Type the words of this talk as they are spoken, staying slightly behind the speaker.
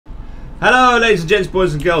Hello ladies and gents,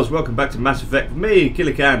 boys and girls, welcome back to Mass Effect with me,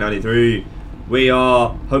 KillerCan93. We are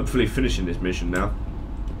hopefully finishing this mission now.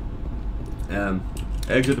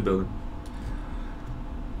 Exit the building.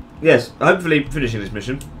 Yes, hopefully finishing this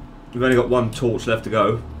mission. We've only got one torch left to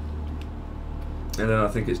go. And then I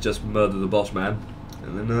think it's just murder the boss man.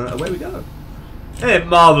 And then away we go. Hey,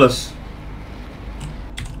 marvellous!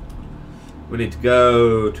 We need to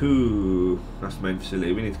go to... that's the main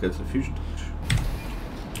facility. We need to go to the fusion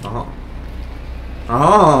torch. Aha.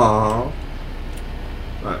 Ah!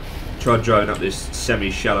 Right, try driving up this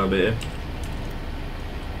semi-shallow bit here.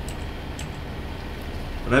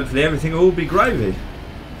 And hopefully everything will be gravy.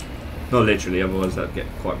 Not literally, otherwise that'd get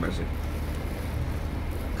quite messy.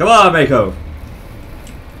 Come on, Mako!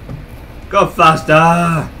 Go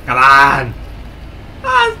faster! Come on!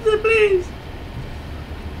 Faster, please!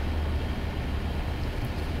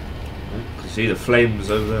 I can see the flames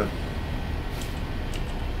over there.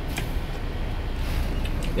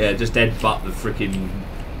 Yeah, just headbutt the freaking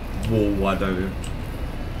wall, why don't you?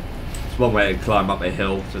 It's one way to climb up a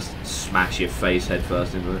hill, just smash your face head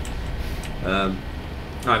first into it.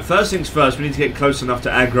 Alright, first things first, we need to get close enough to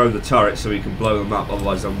aggro the turrets so we can blow them up,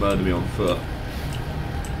 otherwise they'll murder me on foot.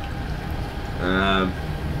 And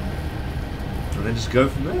then just go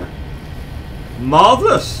from there.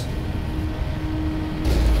 Marvellous!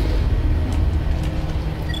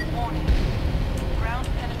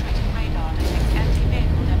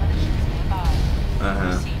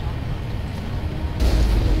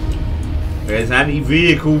 There's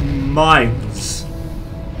anti-vehicle mines.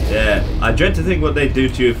 Yeah, I dread to think what they'd do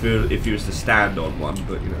to you if you was to stand on one,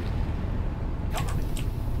 but you know.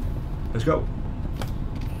 Let's go.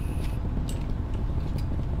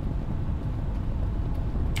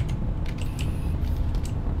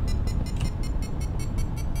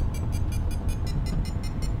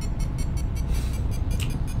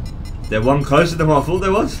 There one closer than what I thought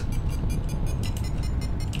there was?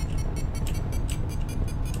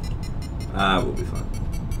 Ah, we'll be fine.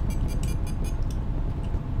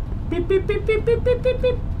 Beep, beep, beep, beep, beep, beep, beep,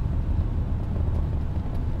 beep.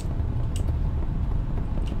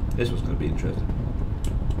 This one's going to be interesting.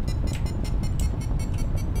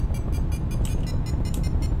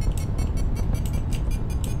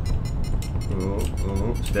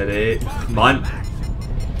 Oh, steady. Come on.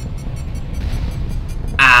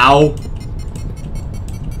 Ow!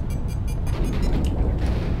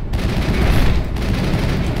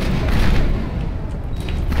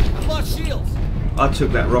 I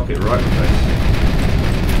took that rocket right in the face.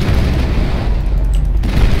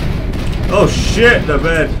 Oh shit, the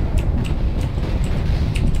bed.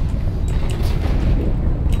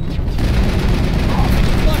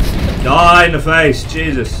 Die in the face,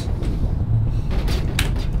 Jesus.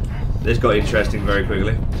 This got interesting very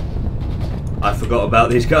quickly. I forgot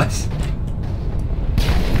about these guys.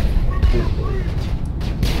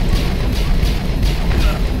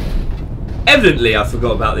 Evidently I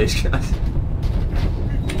forgot about these guys.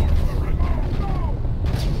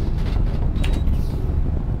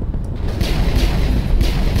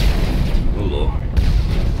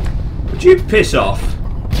 Would you piss off?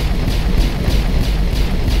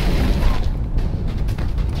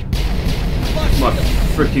 My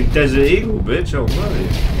freaking Desert Eagle, bitch! Oh no!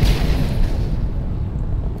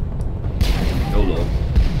 Oh lord!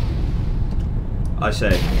 I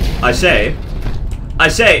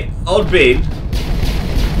say, old bean.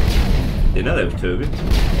 Didn't know there was two of you.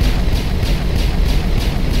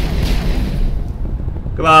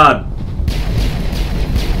 Come on!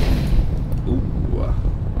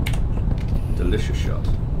 Delicious shot.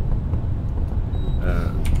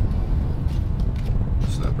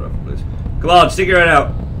 Sniper rifle, please. Come on, stick your head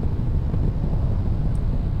out.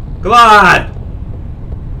 Come on!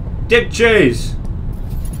 Dip cheese!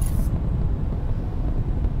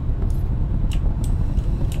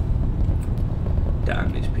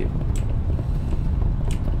 Damn these people.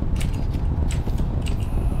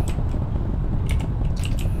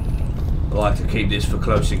 I like to keep this for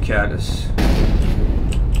close encounters.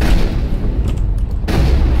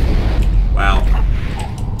 Wow.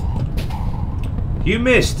 You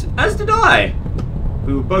missed, as did I.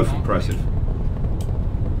 We were both impressive.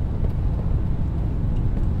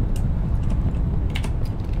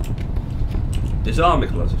 Disarm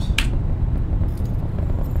explosives.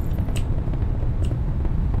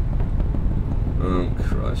 Oh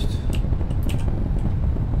Christ.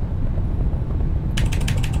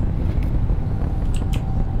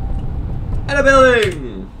 And a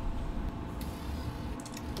building!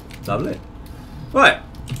 Lovely. Right.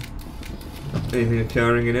 Anything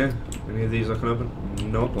occurring in here? Any of these I can open?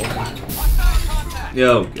 Nope.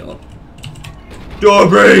 Oh god. Door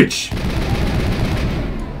breach!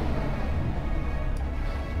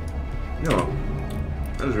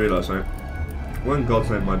 just realised something. What in God's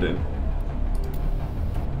name am I doing?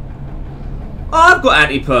 Oh, I've got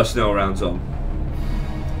anti-personnel rounds on.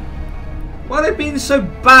 Why are they being so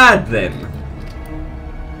bad then?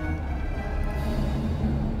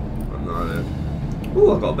 I've no idea.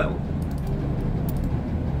 Ooh, I got a better one.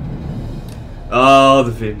 Oh,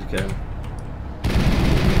 the Vindicator.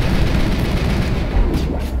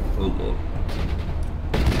 Oh lord.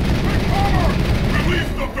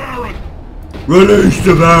 Release the Baron! Release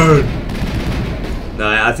the Baron! No,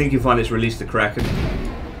 I think you'll find it's release the Kraken.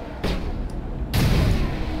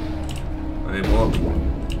 Any more?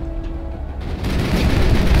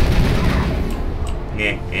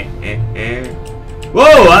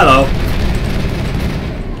 Whoa, hello.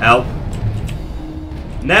 Help.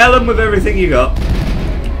 Nail them with everything you got.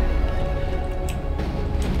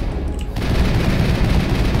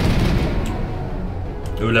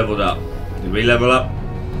 Who leveled up? Did we level up?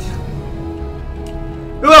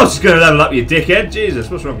 Who else is going to level up, you dickhead? Jesus,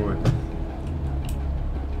 what's wrong with me?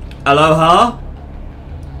 Aloha?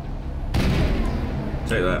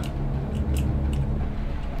 Take that.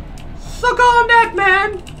 Suck on that,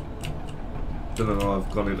 man! Don't know,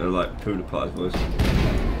 I've gone into like Poodle Pie's voice.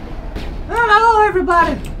 Hello,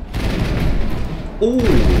 everybody! Ooh!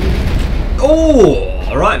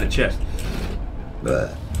 Oh! Right in the chest.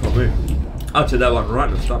 Probably. I'll take that one right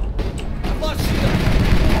in the stomach.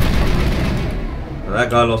 That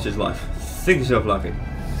guy lost his life. Think yourself lucky.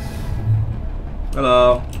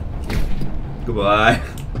 Hello. Goodbye.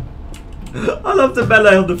 I love the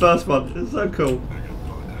melee on the first one. It's so cool.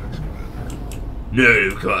 No,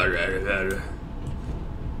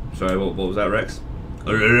 sorry, what was that, Rex?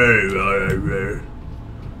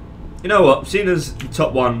 You know what? Seeing as the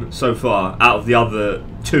top one so far, out of the other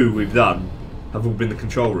two we've done, have all been the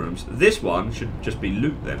control rooms, this one should just be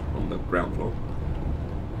loot then, on the ground floor.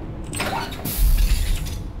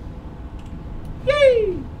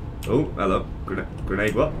 Yay! Oh, hello.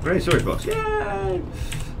 Grenade what? Grenade storage box. Yay! Oh,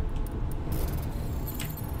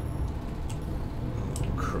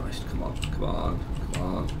 Christ. Come on. Come on. Come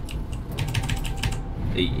on.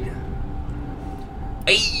 Hey.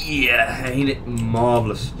 Hey! Ain't it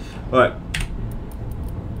marvellous? Alright.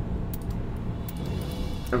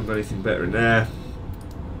 Haven't got anything better in there.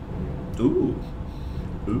 Ooh.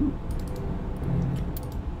 Ooh.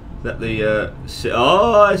 Is that the,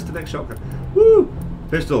 oh, it's the next shotgun. Woo!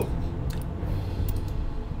 Pistol.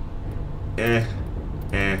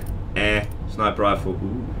 Sniper rifle.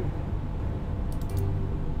 Ooh.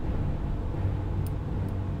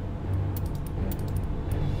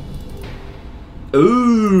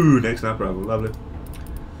 Ooh! Next sniper rifle. Lovely.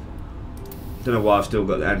 Don't know why I've still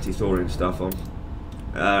got the anti-thorium stuff on.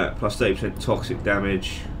 Plus 30% toxic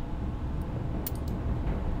damage.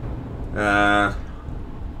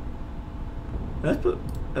 Let's put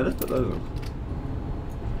those on.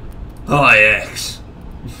 High X.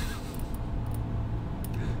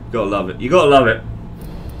 Gotta love it. You gotta love it.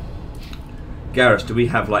 Garrus, do we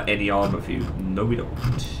have like any armor for you? No, we don't.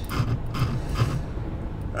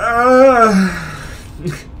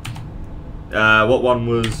 What one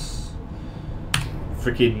was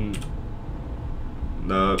freaking?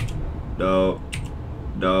 No.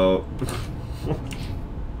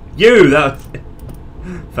 You that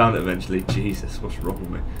found it eventually. Jesus, what's wrong with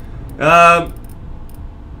me?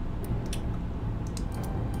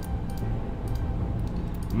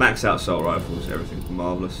 Max out assault rifles, everything's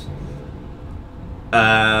marvellous.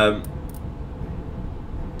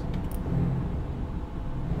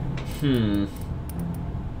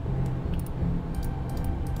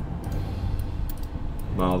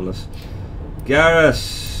 Marvellous. Garrus,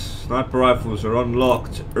 sniper rifles are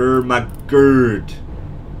unlocked. My god.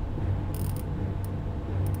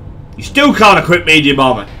 You still can't equip medium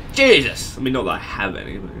armor. Jesus. I mean, not that I have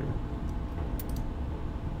any. But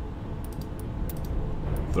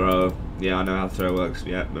throw. Yeah, I know how throw works.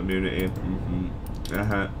 Yeah, immunity.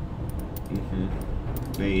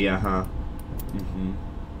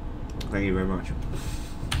 Thank you very much.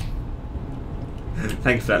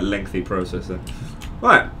 Thanks for that lengthy process there.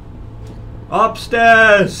 Right.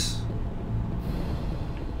 Upstairs!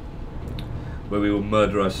 Where we will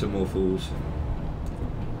murderize some more fools.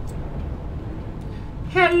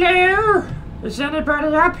 Hello? Is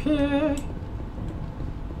anybody up here?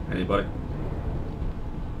 Anybody?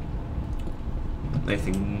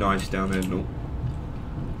 Anything nice down there? No.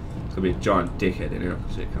 It's gonna be a giant dickhead in here. I can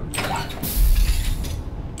see it coming.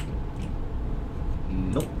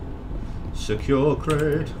 Nope. Secure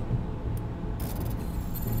crate.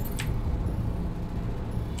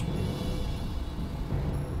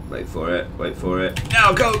 Wait for it. Wait for it.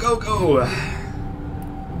 Now go, go, go!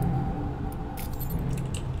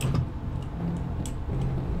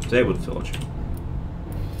 Disable the torch.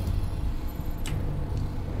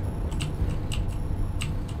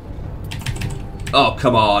 Oh,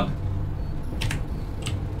 come on.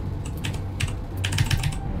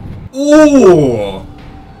 Ooh!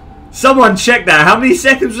 Someone check that. How many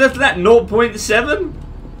seconds left of that? 0.7?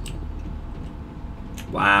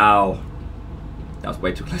 Wow. That was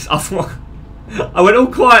way too close. I thought I went all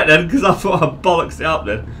quiet then because I thought I bollocks it up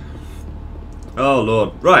then. Oh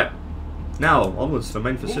lord. Right. Now onwards to the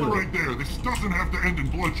main facility. Hold it right there. This doesn't have to end in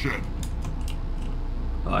bloodshed.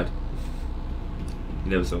 Hide.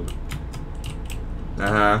 You never saw it.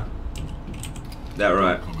 Uh-huh. That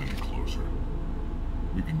right. Come any closer.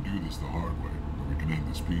 We can do this the hard way, or we can end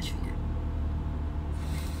this peacefully.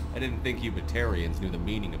 I didn't think you Batarians knew the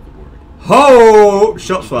meaning of the word. Ho!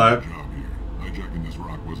 Shots fired. Job here. Hijacking this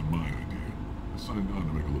rock wasn't my idea. I signed on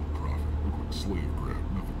to make a little profit. A quick slave grab,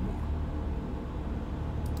 nothing more.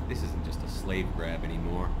 This isn't just a slave grab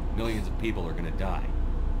anymore. Millions of people are gonna die.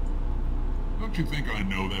 Don't you think I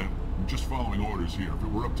know that? I'm just following orders here. If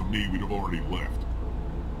it were up to me, we'd have already left.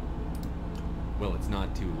 Well, it's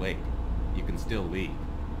not too late. You can still leave.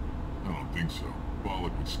 I don't think so.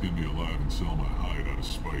 Bollock would skin me alive and sell my hide out of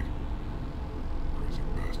spite. Crazy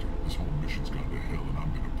bastard. This whole mission's gone to hell and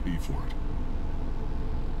I'm gonna pay for it.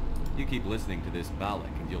 You keep listening to this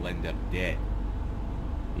Balak and you'll end up dead.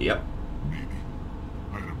 Yep. Maybe.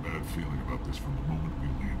 I had a bad feeling about this from the moment we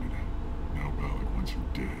landed. Now Balak wants you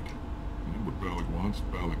dead. And what Balak wants,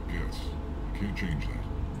 Balak gets. You can't change that.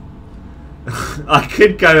 I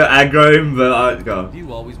could go aggro him, but I go. Do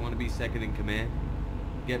you always want to be second in command?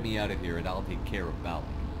 Get me out of here and I'll take care of Balak.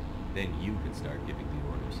 Then you can start giving the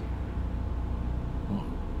orders. Huh.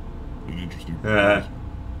 An interesting proposal.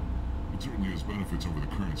 It certainly has benefits over the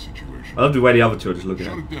current situation. I love the way the other two are just looking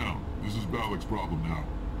at Shut him. it down. This is Balak's problem now.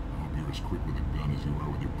 I hope you're as quick with a gun as you are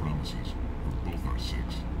with your promises. For both our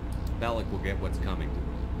sakes. Balak will get what's coming to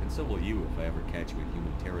him. And so will you if I ever catch you in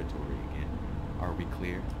human territory again. Are we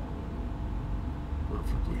clear?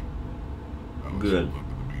 Perfectly. Balak's Good. holed up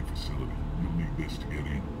in the main facility. You'll need this to get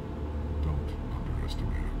in. Don't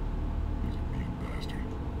underestimate him. He's a mean bastard.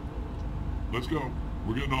 Let's go.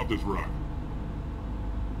 We're getting off this rock.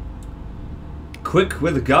 Quick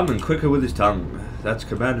with a gun and quicker with his tongue. That's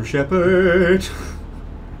Commander Shepard.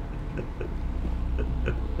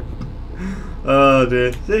 Oh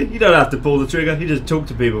dear. See, you don't have to pull the trigger. You just talk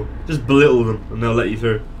to people. Just belittle them and they'll let you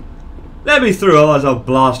through. Let me through, otherwise I'll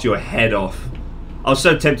blast your head off. I was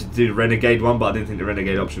so tempted to do the Renegade one, but I didn't think the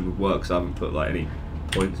Renegade option would work, so I haven't put like any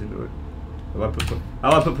points into it. How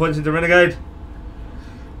do I put points into Renegade?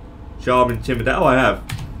 Charm, Intimidate. Oh, I have.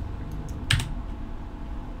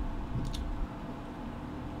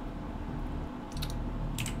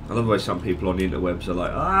 I love the way some people on the interwebs are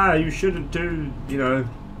like, you shouldn't do, you know,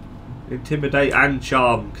 Intimidate and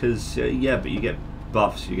Charm, because, yeah, but you get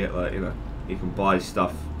buffs, you get, like, you know, you can buy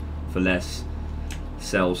stuff for less,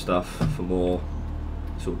 sell stuff for more.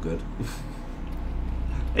 It's all good.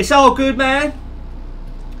 It's all good, man.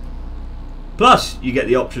 Plus, you get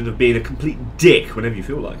the option of being a complete dick whenever you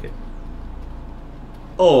feel like it.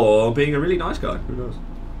 Or being a really nice guy. Who knows?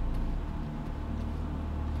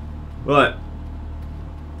 Right.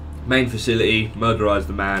 Main facility. Murderize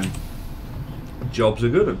the man. Jobs are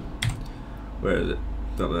good. Where is it?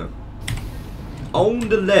 It's up there. On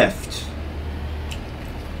the left.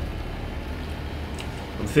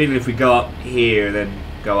 I'm feeling if we go up here and then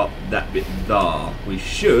go up that bit there, we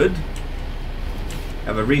should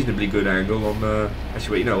have a reasonably good angle on the...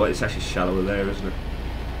 Actually, wait, you know what? It's actually shallower there, isn't it?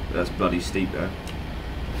 But that's bloody steep there.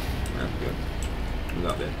 That's good.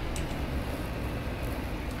 Look up there.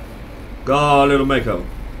 Go, little Mako.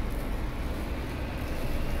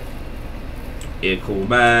 Ickle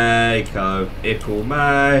Mako. Ickle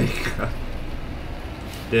Mako.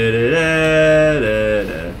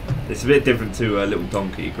 It's a bit different to a Little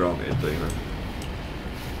Donkey, granted, but you know.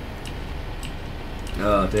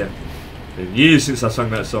 Oh dear. It's been years since I sung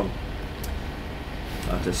that song.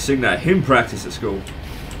 I had to sing that hymn practice at school.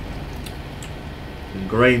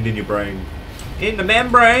 Ingrained in your brain. In the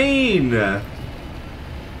membrane! But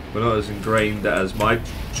not as ingrained as my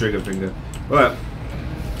trigger finger. Alright.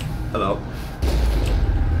 Hello.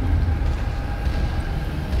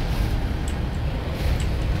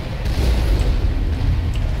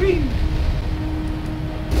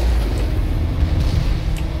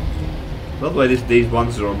 By the way, these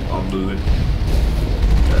ones are on moving.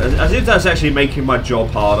 As if that's actually making my job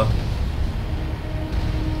harder.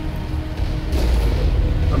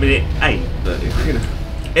 I mean, it ain't, but you know,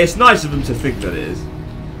 it's nice of them to think that it is.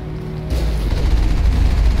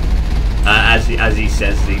 As he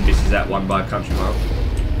says, he misses that one by a country mile.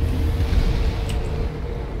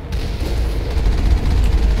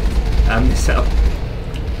 man this up.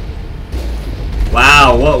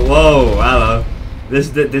 Wow, whoa, hello.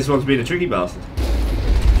 This one's been a tricky bastard.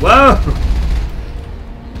 Whoa!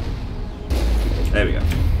 There we go.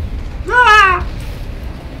 Ah!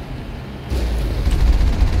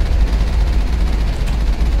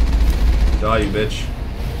 Die, you bitch.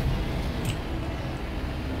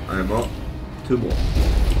 I am not. 2 more.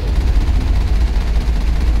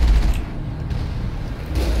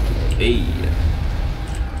 Hey.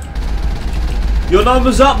 Your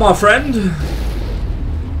number's up, my friend.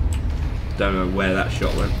 Don't know where that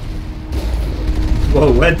shot went.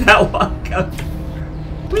 Whoa, where'd that one go?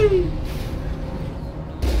 Whee!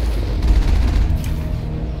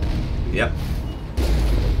 Yep.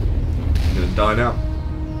 I'm gonna die now.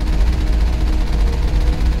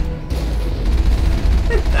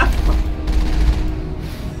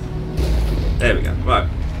 There we go. Right.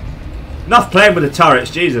 Enough playing with the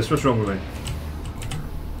turrets. Jesus, what's wrong with me?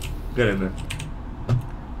 Get in there.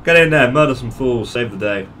 Get in there. Murder some fools. Save the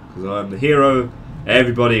day. Because I'm the hero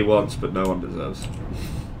everybody wants, but no one deserves.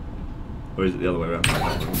 Or is it the other way around?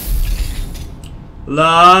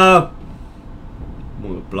 Love.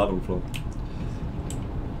 More blood on the floor.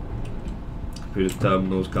 Computer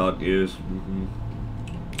terminals can't use.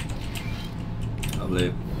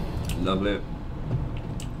 Lovely. Lovely.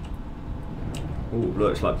 Oh,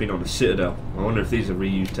 look, it's like being on a citadel. I wonder if these are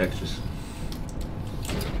reused textures.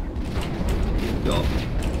 God.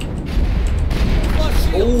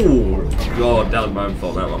 Oh, God, that was my own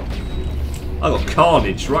fault, that one. I got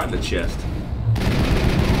carnage right in the chest.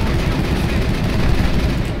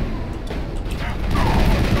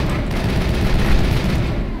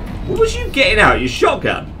 What was you getting out? Your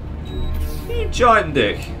shotgun? You giant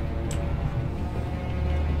dick.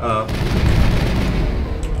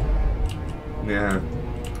 Yeah.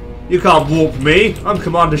 You can't warp me. I'm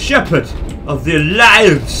Commander Shepard of the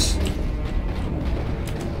Alliance.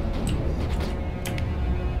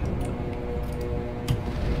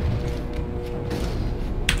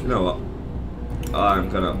 You know what? I'm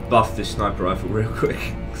gonna buff this sniper rifle real quick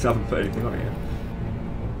because I haven't put anything on it yet.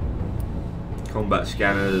 Combat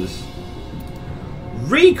scanners.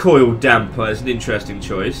 Recoil damper is an interesting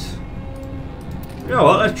choice. You know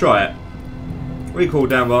what? Let's try it. Recoil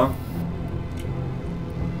damper.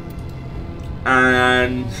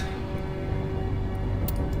 And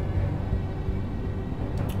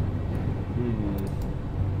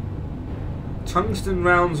tungsten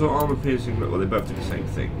rounds or armor piercing. Well, they both do the same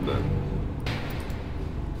thing, but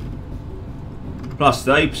plus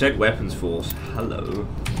 30% weapons force. Hello.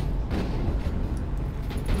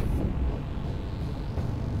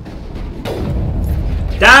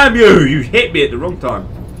 Damn you! You hit me at the wrong time.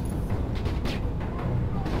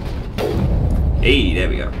 Hey, there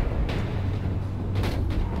we go.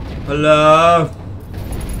 Hello.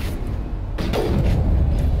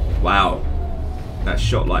 Wow. That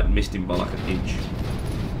shot like missed him by like an inch.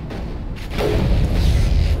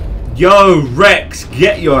 Yo, Rex,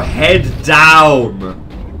 get your head down.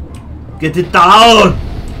 Get it down.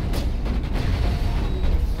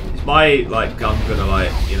 Is my like gun gonna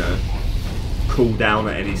like, you know, cool down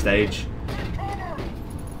at any stage?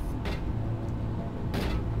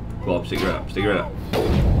 Go on, stick it up, stick it up.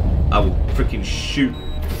 I will freaking shoot.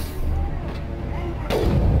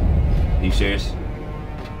 Are you serious?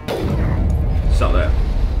 Stop there.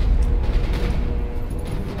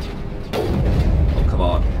 Oh, come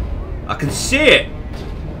on. I can see it!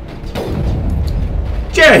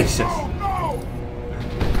 Jesus!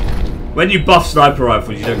 When you buff sniper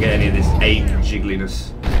rifles, you don't get any of this aim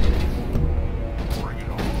jiggliness.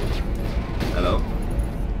 Hello.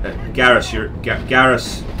 Garrus, you're...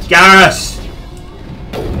 Garrus! Garrus!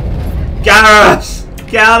 Garrus!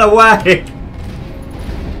 Get out of the way!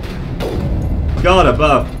 God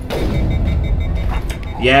above.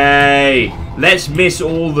 Yay! Let's miss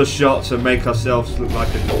all the shots and make ourselves look like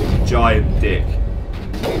a giant dick.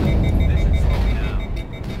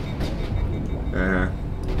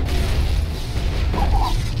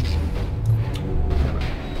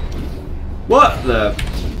 What the?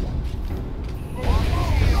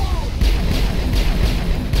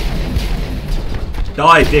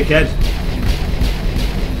 Die, dickhead.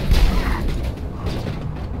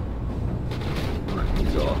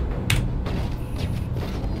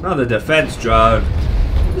 Another defense drone.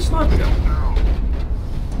 Where's the sniper gun?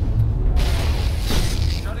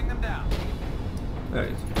 Shutting them down. There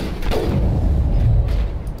it is.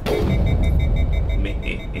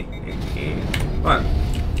 Right.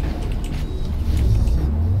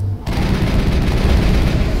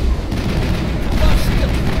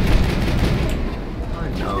 I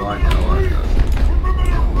know.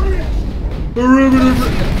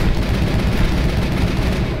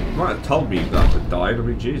 told me that I could die. I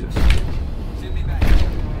mean, Jesus. Send me back.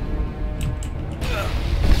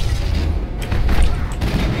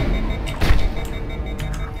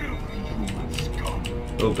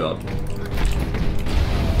 Oh god.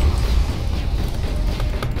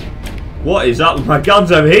 What is up with my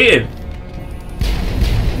guns overheating?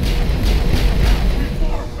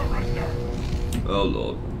 Oh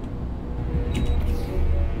lord.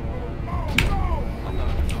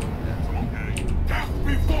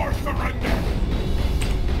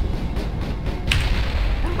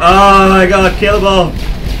 Oh my god, kill them all!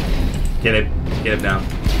 Kill him. Get him down.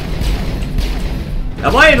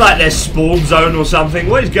 Am I in like their spawn zone or something?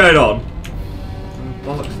 What is going on?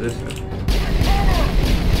 What the bollocks is this?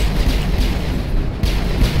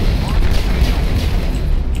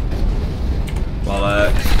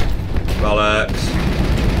 Bollocks. Bollocks.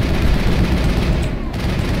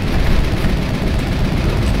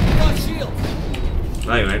 Got shield.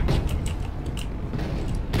 No, you ain't.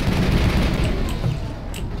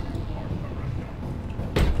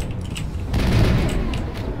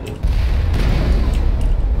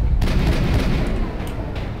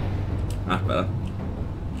 That's better.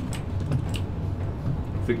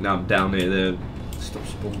 I think now I'm down near there. Stop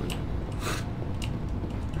spawning.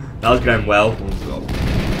 That was going well. Oh god.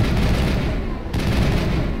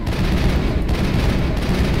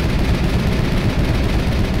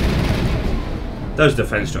 Those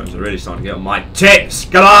defense drones are really starting to get on my tits.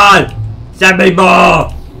 Come on! Send me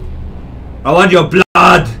more! I want your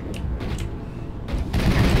blood!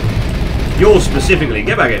 Yours specifically.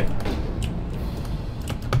 Get back here.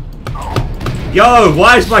 Yo,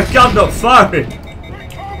 why is my gun not firing?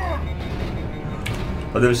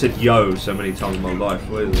 I've never said yo so many times in my life.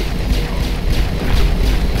 What is this?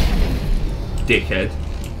 Dickhead.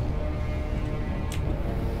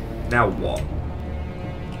 Now what?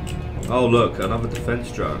 Oh look, another defense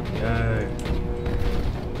drone. Yay.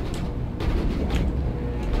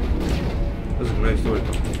 This is a great story.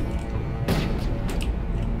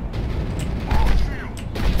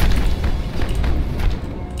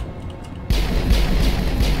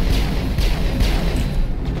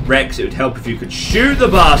 Rex, it would help if you could shoot the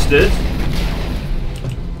bastard.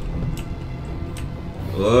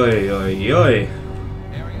 Oi, oi, oi.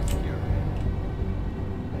 Area secure.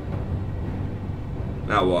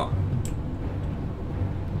 Now what?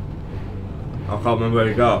 I can't remember where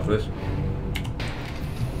to go after this.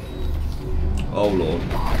 Oh lord.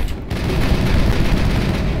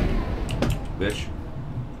 Bitch.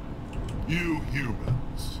 You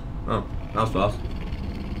humans. Oh, that was fast.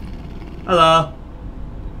 Hello.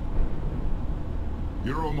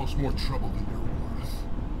 You're almost more trouble than you're worth.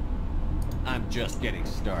 I'm just getting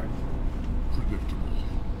started. Predictable.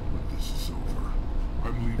 But this is over.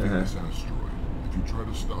 I'm leaving this asteroid. If you try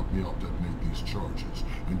to stop me, I'll detonate these charges,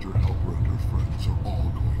 and your helper and her friends are all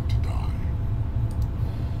going to die.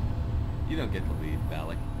 You don't get the lead,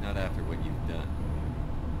 Valak. Not after what you've done.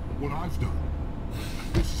 What I've done,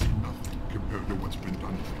 this is nothing compared to what's been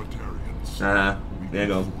done to Batarians. We've there you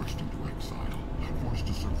go. been forced into exile, forced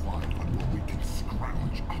to survive on what we can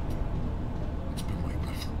scrounge up. It's been like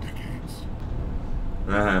that for decades.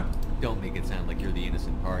 Don't make it sound like you're the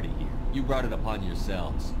innocent party here. You brought it upon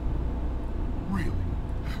yourselves. Really?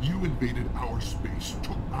 You invaded our space,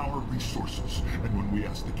 took our resources, and when we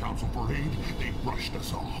asked the Council for aid, they brushed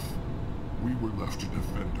us off. We were left to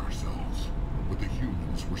defend ourselves, but the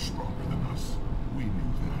humans were stronger than us. We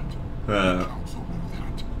knew that. The Council knew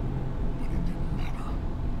that. But it didn't matter.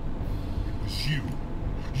 It was you.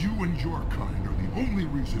 You and your kind are the only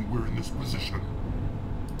reason we're in this position.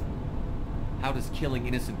 How does killing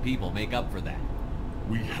innocent people make up for that?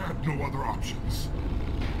 We had no other options.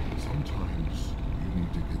 Sometimes you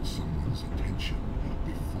need to get someone's attention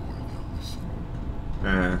before they'll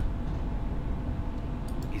listen.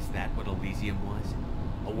 Is that what Elysium was?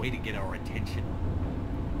 A way to get our attention?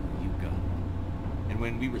 You got it. And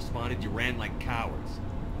when we responded, you ran like cowards.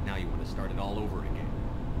 Now you want to start it all over again.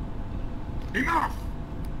 Enough!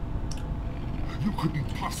 You couldn't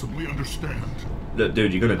possibly understand. Look,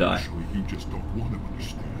 dude, you're gonna die. Actually, you just don't want to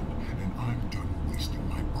understand, and I'm done wasting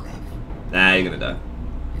my breath. Nah, you're gonna die.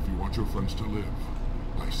 If you want your friends to live,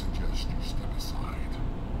 I suggest you step aside.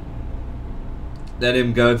 Let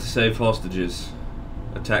him go to save hostages.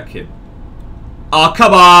 Attack him. Oh,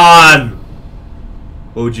 come on!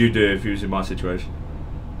 What would you do if you was in my situation?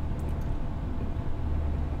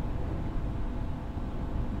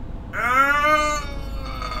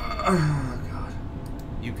 Oh, God.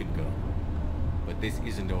 You can go. But this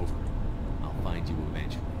isn't over. I'll find you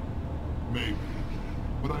eventually. Maybe.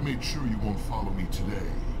 But I made sure you won't follow me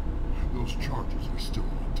today. Those charges are still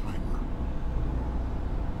on a timer.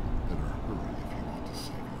 Better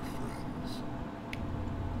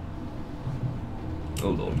Oh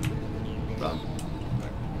lord. Run.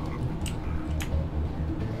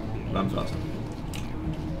 Run faster.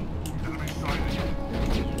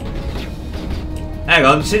 Hang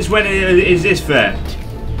on, since when is this fair?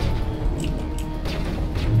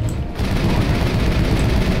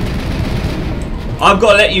 I've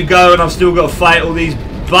got to let you go and I've still got to fight all these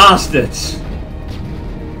bastards.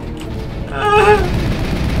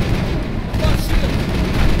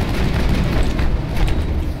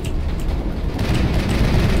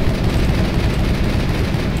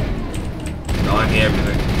 No, I hear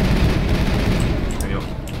everything. Hang on.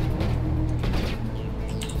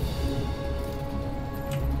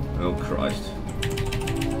 Oh Christ.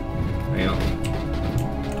 Hang on.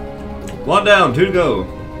 One down, 2 to go.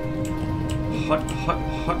 Hot, hot,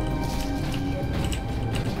 hot.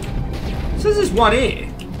 It says there's one here.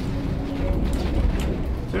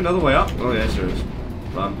 Is there another way up? Oh yes there is.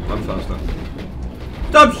 Run faster.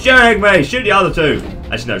 Stop shooting me! Shoot the other 2.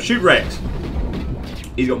 Actually no, shoot Rex.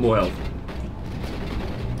 He's got more health.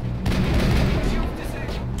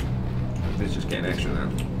 Let's just get an extra now.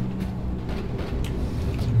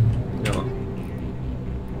 Come on.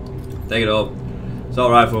 Take it all.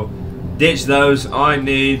 Assault rifle. Ditch those. I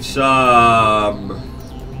need some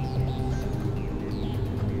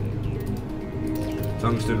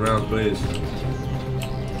tungsten rounds, please.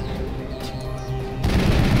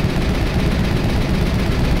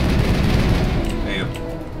 Damn.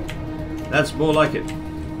 That's more like it.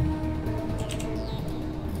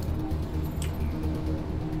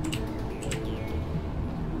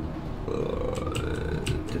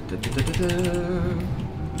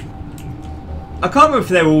 I can't remember if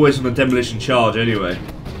they were always on a demolition charge anyway.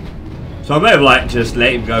 So I may have like just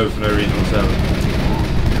let him go for no reason whatsoever.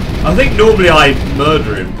 I think normally I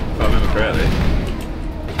murder him, if I remember correctly.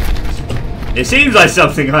 It seems like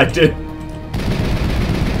something I do.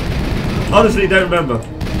 Honestly don't remember.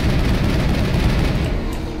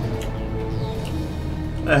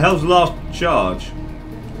 The hell's the last charge?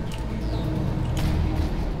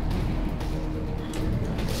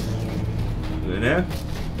 Is it in there?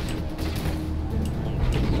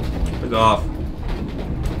 Off.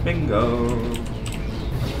 Bingo.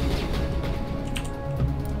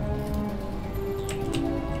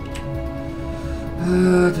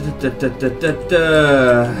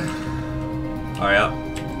 Hurry up.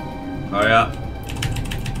 Hurry up.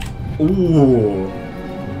 Ooh.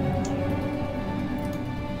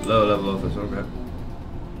 Low level office, okay.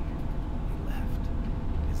 Left.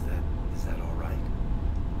 Is that all right?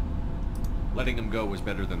 Letting him go was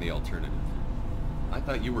better than the alternative. I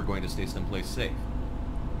thought you were going to stay someplace safe.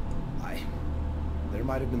 There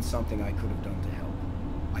might have been something I could have done to help.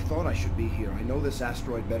 I thought I should be here. I know this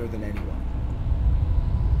asteroid better than anyone.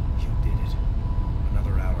 You did it.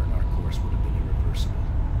 Another hour and our course would have been irreversible.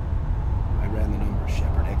 I ran the numbers,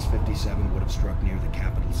 Shepard. X-57 would have struck near the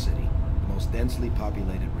capital city, the most densely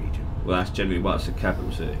populated region. Well, that's generally what's the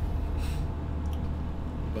capital city.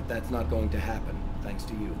 But that's not going to happen, thanks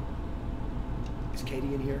to you. Is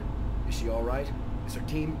Katie in here? Is she all right? Is her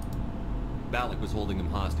team? Balak was holding him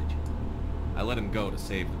hostage. I let him go to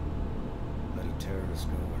save them. Letting terrorists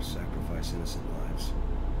go or sacrifice innocent lives.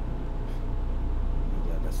 I'm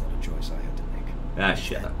glad that's not a choice I had to make. Ah,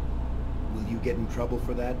 shit. Will you get in trouble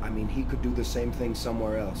for that? I mean, he could do the same thing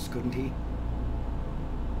somewhere else, couldn't he?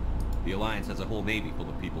 The Alliance has a whole navy full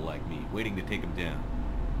of people like me, waiting to take him down.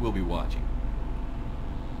 We'll be watching.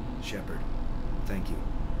 Shepard, thank you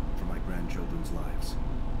for my grandchildren's lives.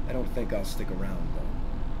 I don't think I'll stick around, though.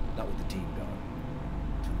 Not with the team gone.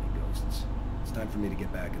 Too many ghosts. It's time for me to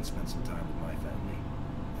get back and spend some time with my family.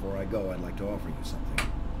 Before I go, I'd like to offer you something.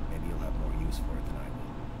 Maybe you'll have more use for it than I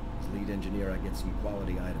will. As lead engineer, I get some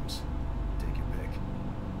quality items. Take your pick.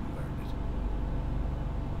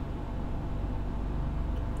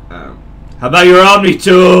 You've earned it. How about your Omni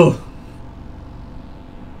tool?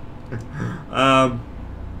 I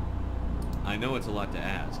know it's a lot to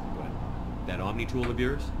ask, but that Omni tool of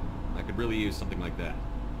yours? I could really use something like that.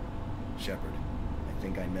 Shepard, I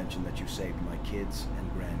think I mentioned that you saved my kids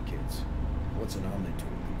and grandkids. What's an Omni tool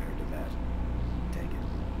compared to that? Take it,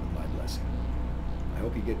 with my blessing. I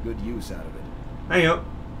hope you get good use out of it. Hang up.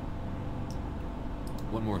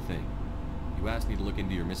 One more thing. You asked me to look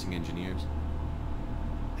into your missing engineers?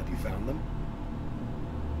 Have you found them?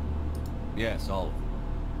 Yes, all of them.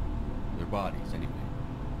 Their bodies, anyway.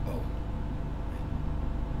 Oh.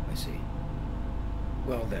 I see.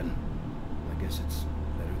 Well then, I guess it's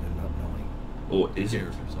better than not knowing. Or is Take it? care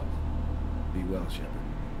of yourself. Be well, Shepard.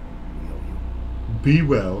 We owe you. Be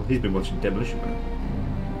well. He's been watching Demolition Man.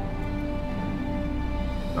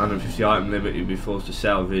 150 item limit, you'll be forced to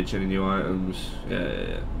salvage any new items.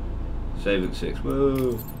 Yeah. Save at 6.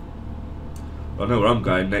 Whoa. I know where I'm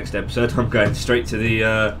going next episode. I'm going straight to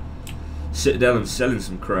the sit down and selling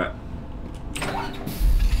some crap.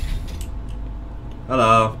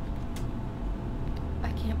 Hello.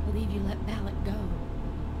 I can't believe you let Balak go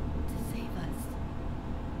to save us.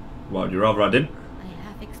 Well, you'd rather I didn't? I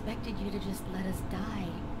half expected you to just let us die.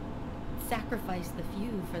 Sacrifice the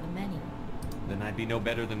few for the many. Then I'd be no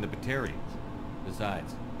better than the Batarians.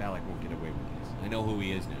 Besides, Balak won't get away with this. I know who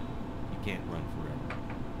he is now. He can't run forever.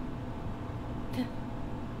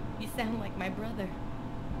 You sound like my brother.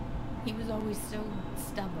 He was always so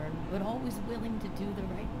stubborn, but always willing to do the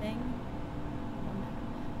right thing. No matter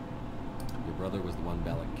what. Your brother was the one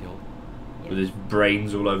Balak killed? With his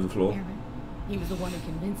brains all over the floor. Aaron, he was the one who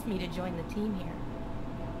convinced me to join the team here.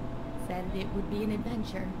 Said it would be an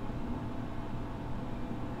adventure.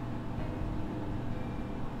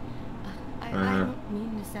 I don't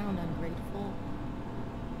mean to sound ungrateful,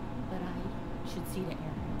 but I should see to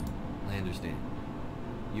Aaron. I understand.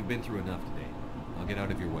 You've been through enough today. I'll get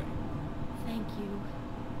out of your way. Thank you.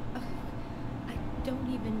 I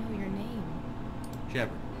don't even know your name.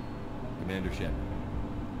 Shepard. Commander Shepard.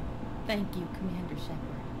 Thank you, Commander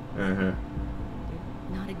Shepard. Uh-huh.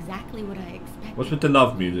 Not exactly what I expected. What's with the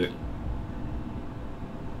love music?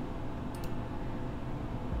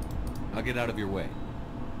 I'll get out of your way.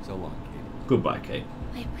 So long, Kate. Goodbye, Kate.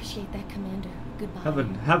 I appreciate that, Commander. Goodbye.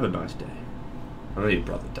 Have a nice day. I know your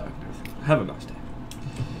brother died and everything. Have a nice day.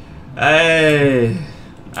 Hey,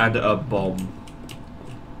 and a bomb.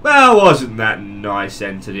 Well, wasn't that nice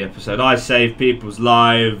end to the episode? I saved people's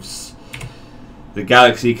lives. The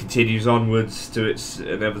galaxy continues onwards to its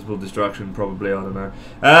inevitable destruction, probably, I don't know.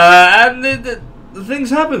 And the things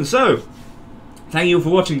happen, so thank you all for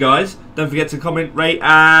watching, guys. Don't forget to comment, rate,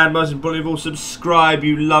 and most importantly of all, subscribe,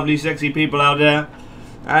 you lovely, sexy people out there.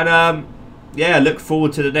 And, yeah, look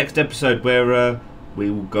forward to the next episode where we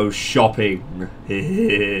will go shopping.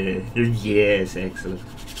 Yes, excellent.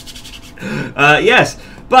 Yes,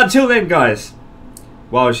 but until then, guys,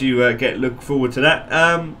 whilst you look forward to that,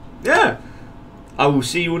 yeah, I will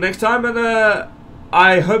see you all next time, and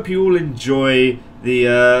I hope you all enjoy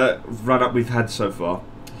the run-up we've had so far.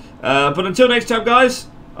 But until next time, guys,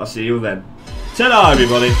 I'll see you all then. Ta-da,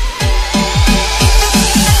 everybody.